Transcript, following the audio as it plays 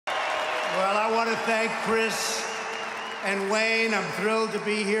Well, I want to thank Chris and Wayne. I'm thrilled to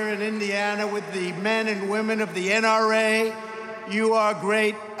be here in Indiana with the men and women of the NRA. You are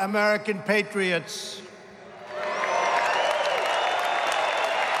great American patriots.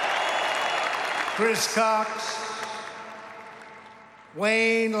 Chris Cox,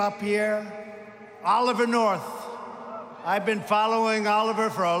 Wayne LaPierre, Oliver North. I've been following Oliver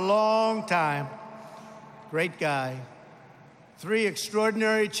for a long time. Great guy. 3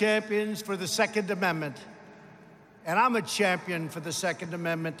 extraordinary champions for the Second Amendment. And I'm a champion for the Second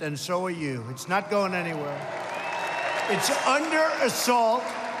Amendment, and so are you. It's not going anywhere. It's under assault.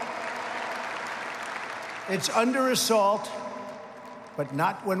 It's under assault, but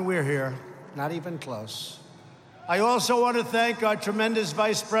not when we're here, not even close. I also want to thank our tremendous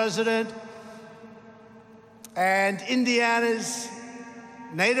Vice President and Indiana's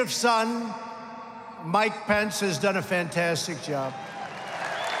native son, Mike Pence, has done a fantastic job.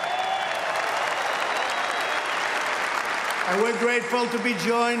 And we're grateful to be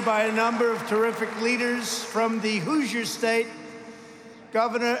joined by a number of terrific leaders from the Hoosier State.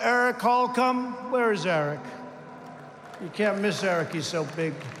 Governor Eric Holcomb. Where is Eric? You can't miss Eric, he's so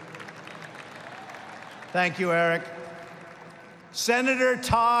big. Thank you, Eric. Senator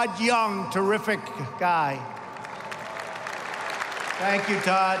Todd Young, terrific guy. Thank you,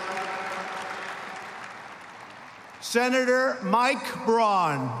 Todd. Senator Mike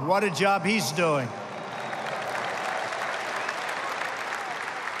Braun, what a job he's doing.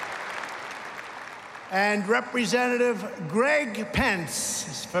 And Representative Greg Pence,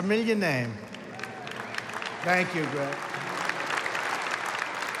 his familiar name. Thank you, Greg.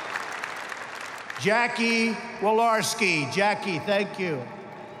 Jackie Walorski. Jackie, thank you.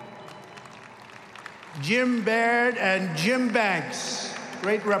 Jim Baird and Jim Banks,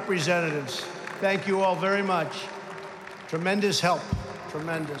 great representatives. Thank you all very much. Tremendous help,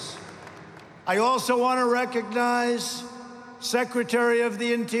 tremendous. I also want to recognize Secretary of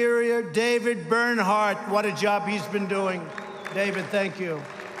the Interior, David Bernhardt. What a job he's been doing. David, thank you.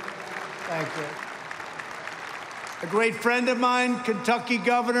 Thank you. A great friend of mine, Kentucky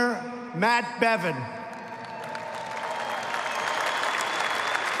Governor Matt Bevin.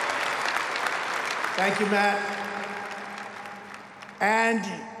 Thank you, Matt. And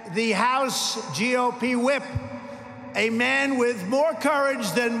the House GOP whip, a man with more courage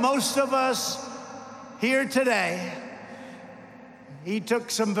than most of us here today. He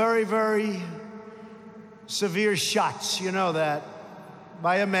took some very, very severe shots, you know that,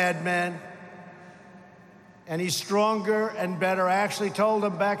 by a madman. And he's stronger and better. I actually told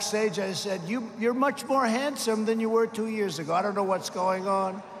him backstage, I said, you're much more handsome than you were 2 years ago. I don't know what's going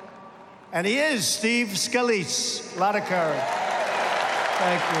on. And he is, Steve Scalise. A lot of courage.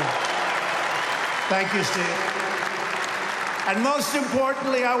 Thank you. Thank you, Steve. And most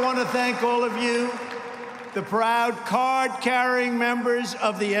importantly, I want to thank all of you, the proud card-carrying members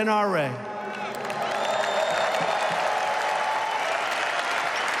of the NRA.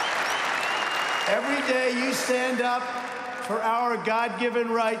 Every day you stand up for our God-given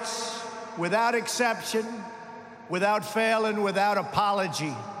rights without exception, without fail, and without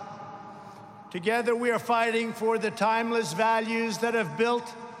apology. Together we are fighting for the timeless values that have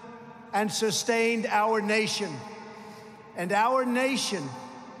built and sustained our nation. And our nation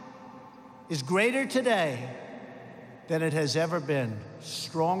is greater today than it has ever been.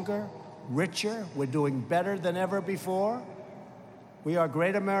 Stronger, richer, we're doing better than ever before. We are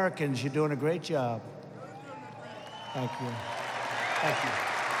great Americans. You're doing a great job. Thank you. Thank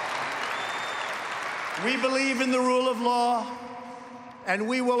you. We believe in the rule of law, and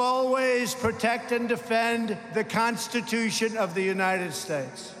we will always protect and defend the Constitution of the United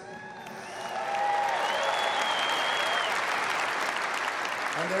States.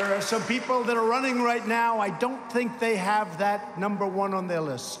 And there are some people that are running right now. I don't think they have that #1 on their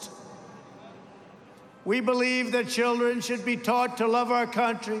list. We believe that children should be taught to love our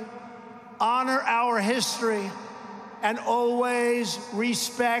country, honor our history, and always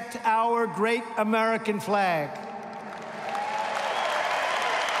respect our great American flag.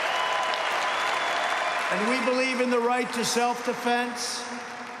 And we believe in the right to self-defense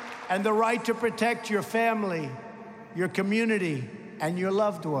and the right to protect your family, your community, and your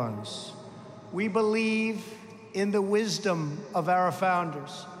loved ones. We believe in the wisdom of our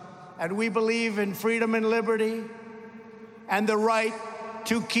founders. And we believe in freedom and liberty and the right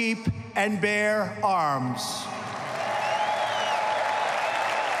to keep and bear arms.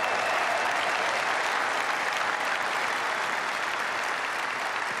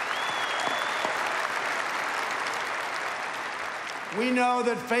 We know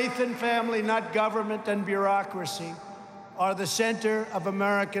that faith and family, not government and bureaucracy, are the center of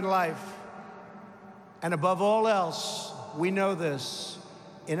American life. And above all else, we know this.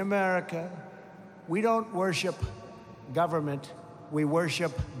 In America, we don't worship government, we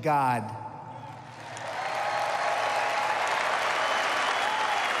worship God.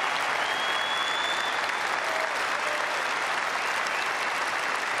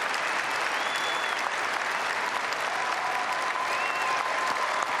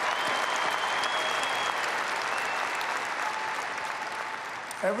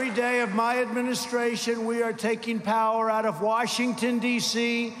 Every day of my administration, we are taking power out of Washington,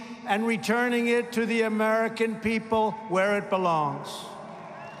 D.C., and returning it to the American people where it belongs.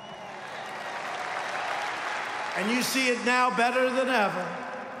 And you see it now better than ever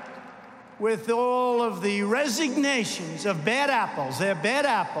with all of the resignations of bad apples. They're bad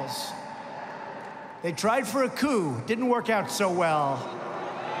apples. They tried for a coup. Didn't work out so well.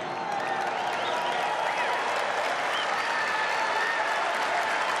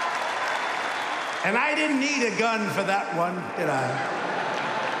 And I didn't need a gun for that one, did I?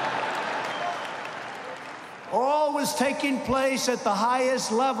 All was taking place at the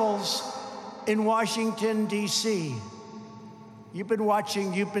highest levels in Washington, D.C. You've been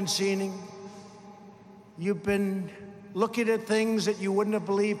watching, you've been seeing, you've been looking at things that you wouldn't have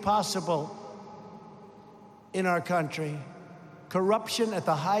believed possible in our country. Corruption at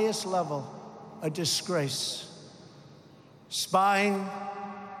the highest level, a disgrace. Spying,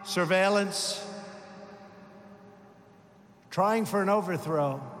 surveillance, trying for an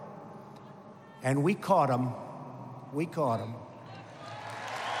overthrow. And we caught him. We caught him.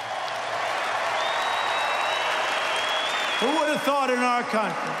 Who would have thought in our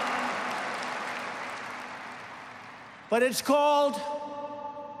country? But it's called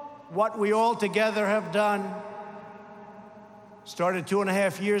what we all together have done. Started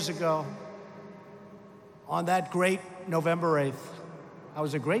 2.5 years ago on that great November 8th. That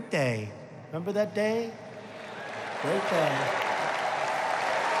was a great day. Remember that day? Great day.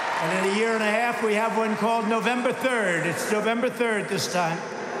 And in 1.5 years, we have one called November 3rd. It's November 3rd this time.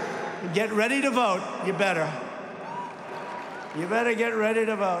 Get ready to vote. You better. You better get ready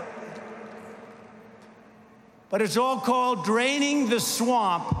to vote. But it's all called draining the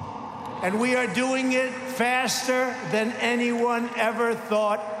swamp, and we are doing it faster than anyone ever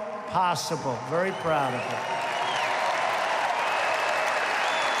thought possible. Very proud of it.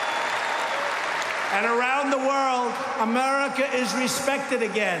 And around the world, America is respected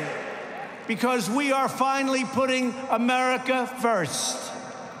again because we are finally putting America first.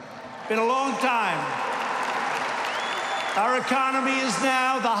 Been a long time. Our economy is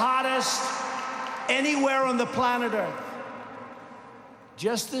now the hottest anywhere on the planet Earth.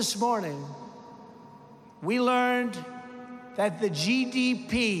 Just this morning, we learned that the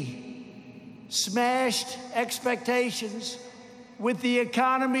GDP smashed expectations with the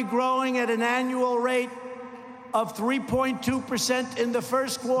economy growing at an annual rate of 3.2% in the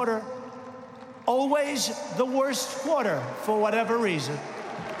first quarter, always the worst quarter for whatever reason.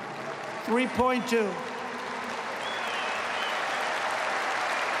 3.2.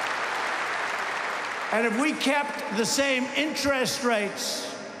 And if we kept the same interest rates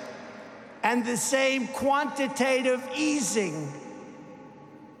and the same quantitative easing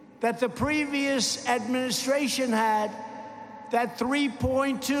that the previous administration had, that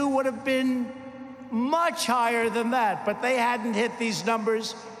 3.2 would have been much higher than that, but they hadn't hit these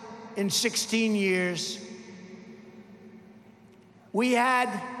numbers in 16 years. We had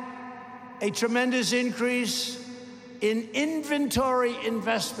a tremendous increase in inventory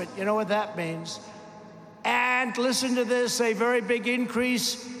investment. You know what that means? And listen to this, a very big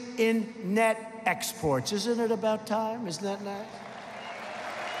increase in net exports. Isn't it about time? Isn't that nice?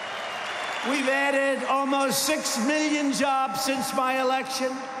 We've added almost 6 million jobs since my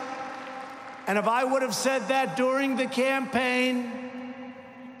election. And if I would have said that during the campaign,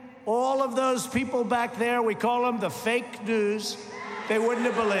 all of those people back there, we call them the fake news, they wouldn't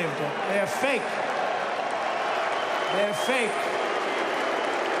have believed it. They're fake. They're fake.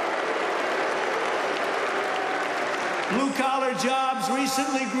 Blue-collar jobs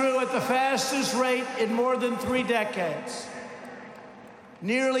recently grew at the fastest rate in more than 3 decades.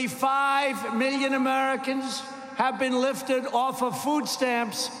 Nearly 5 million Americans have been lifted off of food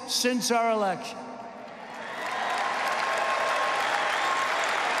stamps since our election.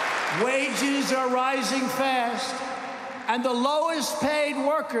 Wages are rising fast, and the lowest paid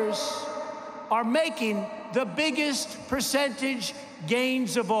workers are making the biggest percentage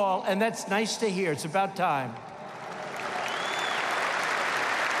gains of all, and that's nice to hear. It's about time.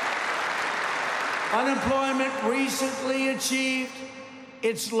 Unemployment recently achieved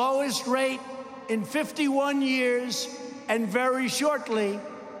its lowest rate in 51 years, and very shortly,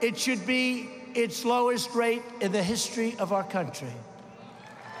 it should be its lowest rate in the history of our country.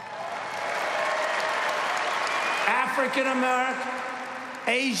 African American,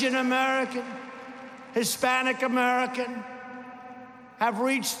 Asian American, Hispanic American have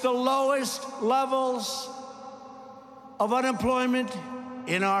reached the lowest levels of unemployment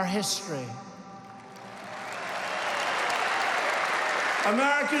in our history.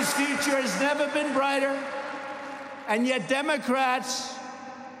 America's future has never been brighter, and yet Democrats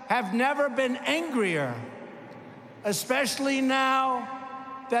have never been angrier, especially now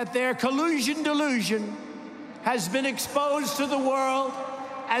that their collusion delusion has been exposed to the world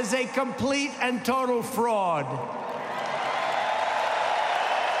as a complete and total fraud.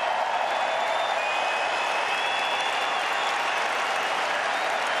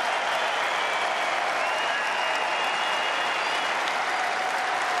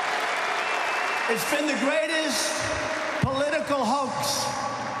 It's been the greatest political hoax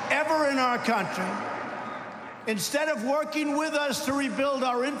ever in our country. Instead of working with us to rebuild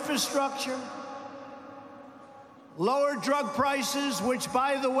our infrastructure, lower drug prices, which,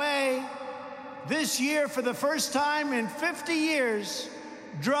 by the way, this year, for the first time in 50 years,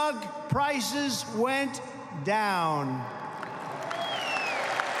 drug prices went down.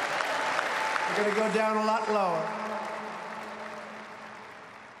 They're going to go down a lot lower.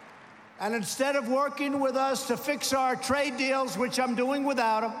 And instead of working with us to fix our trade deals, which I'm doing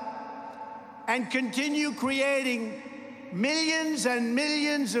without them, and continue creating millions and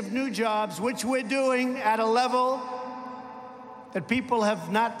millions of new jobs, which we're doing at a level that people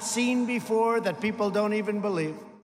have not seen before, that people don't even believe,